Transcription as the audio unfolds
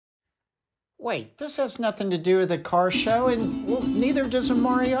Wait, this has nothing to do with a car show, and well, neither does a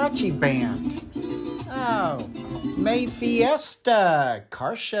mariachi band. Oh, May Fiesta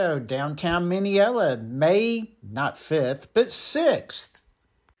Car Show, downtown Mineola, May, not 5th, but 6th.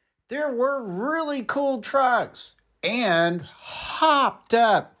 There were really cool trucks and hopped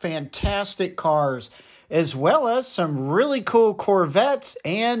up fantastic cars, as well as some really cool Corvettes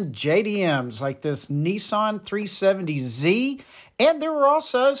and JDMs like this Nissan 370Z, and there were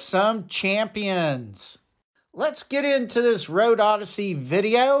also some champions. Let's get into this Road Odyssey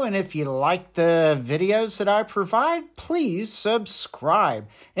video, and if you like the videos that I provide, please subscribe.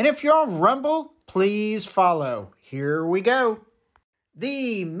 And if you're on Rumble, please follow. Here we go.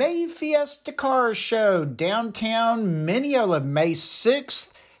 The May Fiesta Car Show, downtown Mineola, May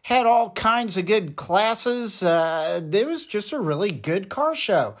 6th, had all kinds of good classes. It was just a really good car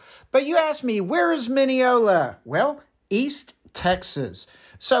show. But you asked me, where is Mineola? Well, East Texas.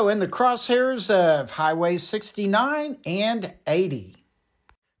 So in the crosshairs of Highway 69 and 80.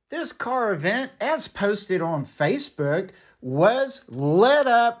 This car event, as posted on Facebook, was led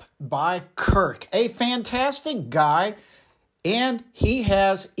up by Kirk, a fantastic guy, and he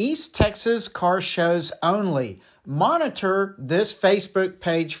has East Texas car shows only. Monitor this Facebook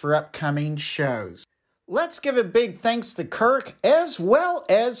page for upcoming shows. Let's give a big thanks to Kirk, as well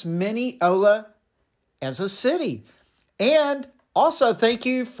as Mineola as a city. And also thank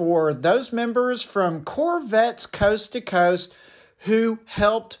you for those members from Corvettes Coast to Coast who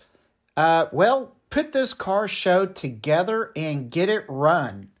helped, put this car show together and get it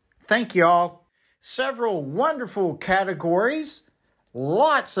run. Thank y'all. Several wonderful categories,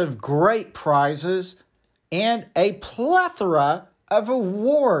 lots of great prizes, and a plethora of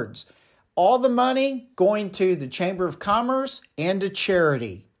awards. All the money going to the Chamber of Commerce and to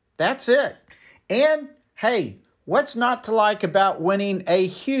charity. That's it. And hey, what's not to like about winning a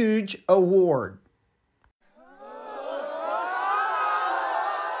huge award?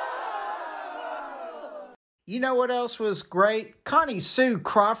 You know what else was great? Connie Sue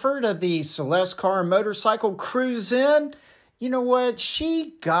Crawford of the Celeste Car Motorcycle Cruise In. You know what?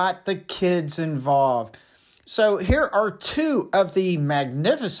 She got the kids involved. So here are two of the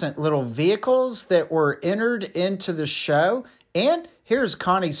magnificent little vehicles that were entered into the show. And here's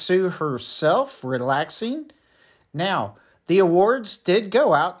Connie Sue herself relaxing. Now, the awards did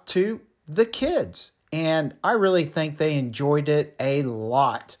go out to the kids, and I really think they enjoyed it a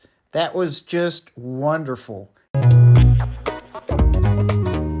lot. That was just wonderful. I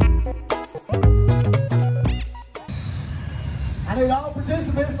need all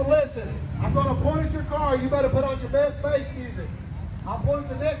participants to listen. I'm going to point at your car. You better put on your best bass music. I'll point at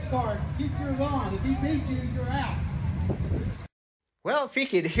the next car. Keep yours on. If he beats you, you're out. Well, if you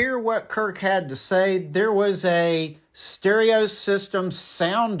could hear what Kirk had to say, there was a stereo system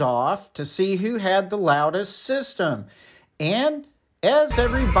sound off to see who had the loudest system. And as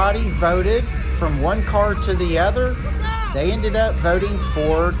everybody voted from one car to the other, they ended up voting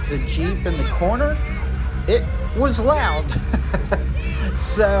for the Jeep in the corner. It was loud.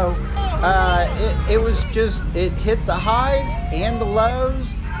 So it was just, it hit the highs and the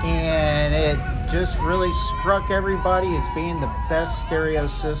lows, and it just really struck everybody as being the best stereo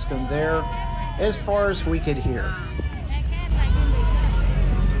system there as far as we could hear.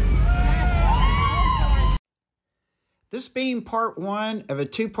 This being part one of a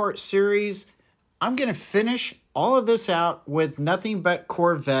two-part series, I'm going to finish all of this out with nothing but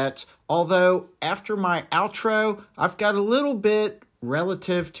Corvettes, although after my outro, I've got a little bit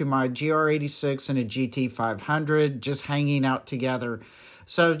relative to my GR86 and a GT500 just hanging out together.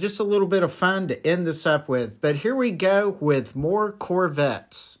 So just a little bit of fun to end this up with. But here we go with more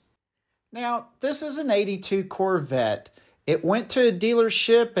Corvettes. Now, this is an 82 Corvette. It went to a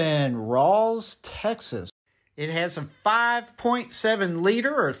dealership in Rawls, Texas. It has a 5.7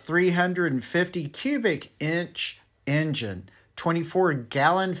 liter or 350 cubic inch engine,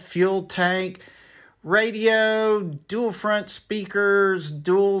 24-gallon fuel tank, radio, dual front speakers,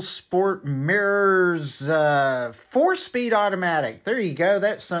 dual sport mirrors, 4-speed automatic. There you go.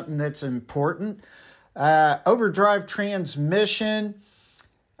 That's something that's important. Overdrive transmission.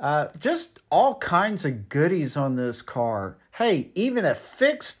 Just all kinds of goodies on this car. Hey, even a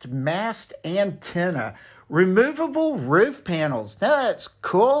fixed mast antenna. Removable roof panels. Now that's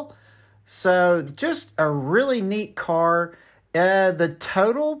cool. So just a really neat car. The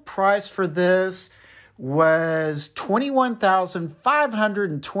total price for this was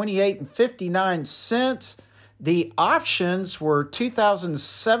 $21,528.59. The options were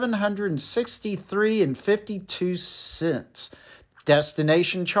 $2,763.52.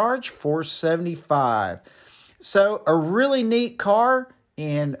 Destination charge $475. So a really neat car.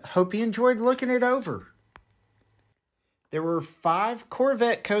 and hope you enjoyed looking it over. There were 5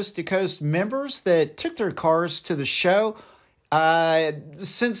 Corvette Coast to Coast members that took their cars to the show.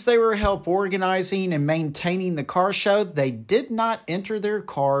 Since they were help organizing and maintaining the car show, they did not enter their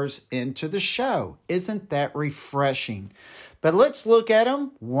cars into the show. Isn't that refreshing? But let's look at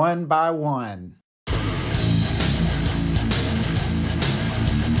them one by one.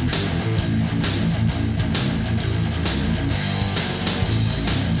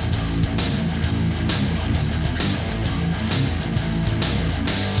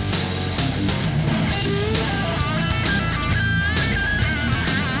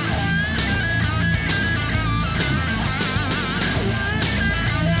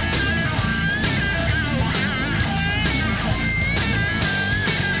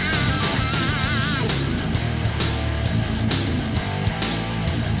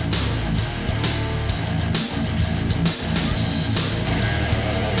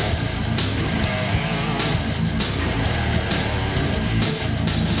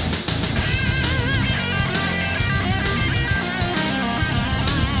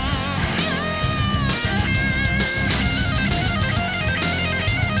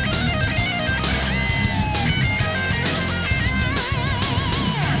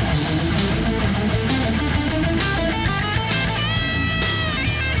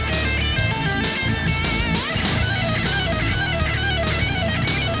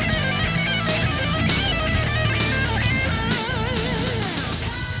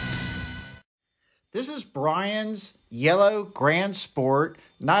 This is Brian's Yellow Grand Sport,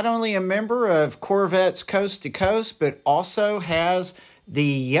 not only a member of Corvettes Coast to Coast, but also has the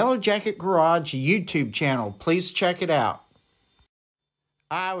Yellow Jacket Garage YouTube channel. Please check it out.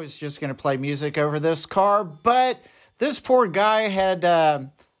 I was just going to play music over this car, but this poor guy had a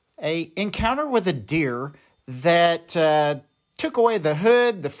encounter with a deer that took away the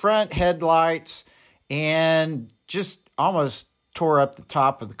hood, the front headlights, and just almost tore up the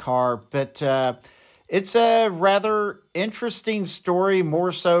top of the car. But it's a rather interesting story,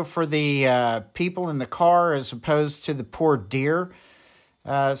 more so for the people in the car as opposed to the poor deer.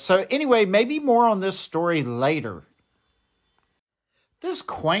 So anyway, maybe more on this story later. This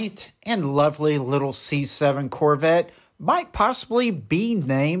quaint and lovely little C7 Corvette might possibly be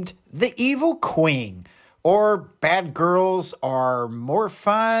named the Evil Queen, or Bad Girls Are More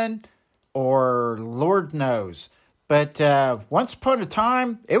Fun, or Lord knows. But once upon a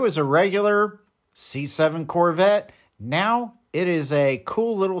time, it was a regular C7 Corvette. Now it is a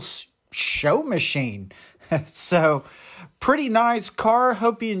cool little show machine. So, pretty nice car.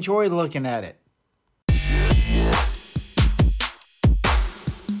 Hope you enjoy looking at it.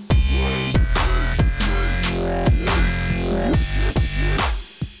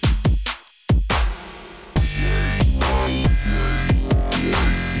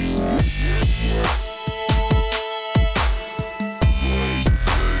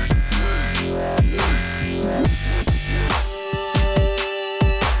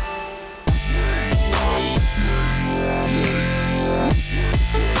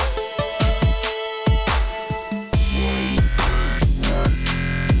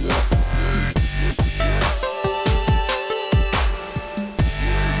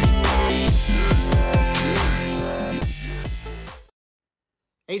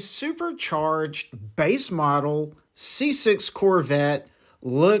 A supercharged base model C6 Corvette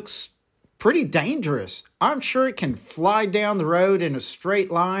looks pretty dangerous. I'm sure it can fly down the road in a straight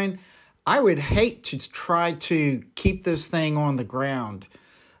line. I would hate to try to keep this thing on the ground,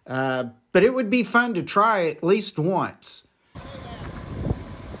 but it would be fun to try at least once.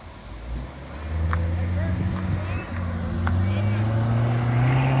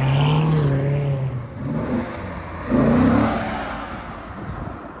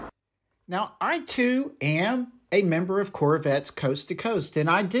 Now, I too am a member of Corvettes Coast to Coast, and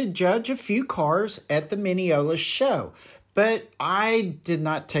I did judge a few cars at the Mineola show, but I did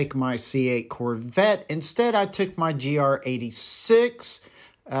not take my C8 Corvette. Instead, I took my GR86,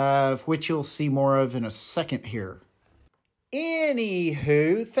 of which you'll see more of in a second here.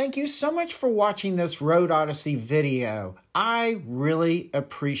 Anywho, thank you so much for watching this Road Odyssey video. I really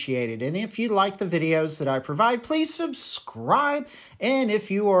appreciate it. And if you like the videos that I provide, please subscribe. And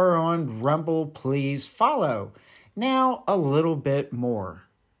if you are on Rumble, please follow. Now, a little bit more.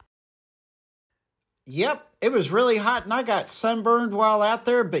 Yep, it was really hot and I got sunburned while out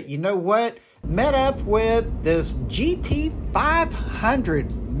there, but you know what? Met up with this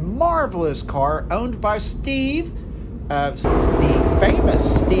GT500 marvelous car owned by Steve, the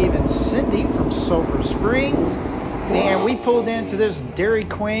famous Steve and Cindy from Sulphur Springs. And we pulled into this Dairy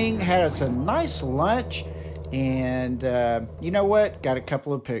Queen, had us a nice lunch, And you know what? Got a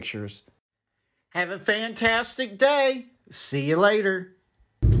couple of pictures. Have a fantastic day. See you later.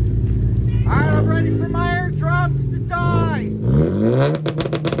 All right, I'm ready for my airdrops to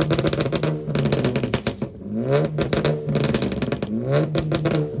die.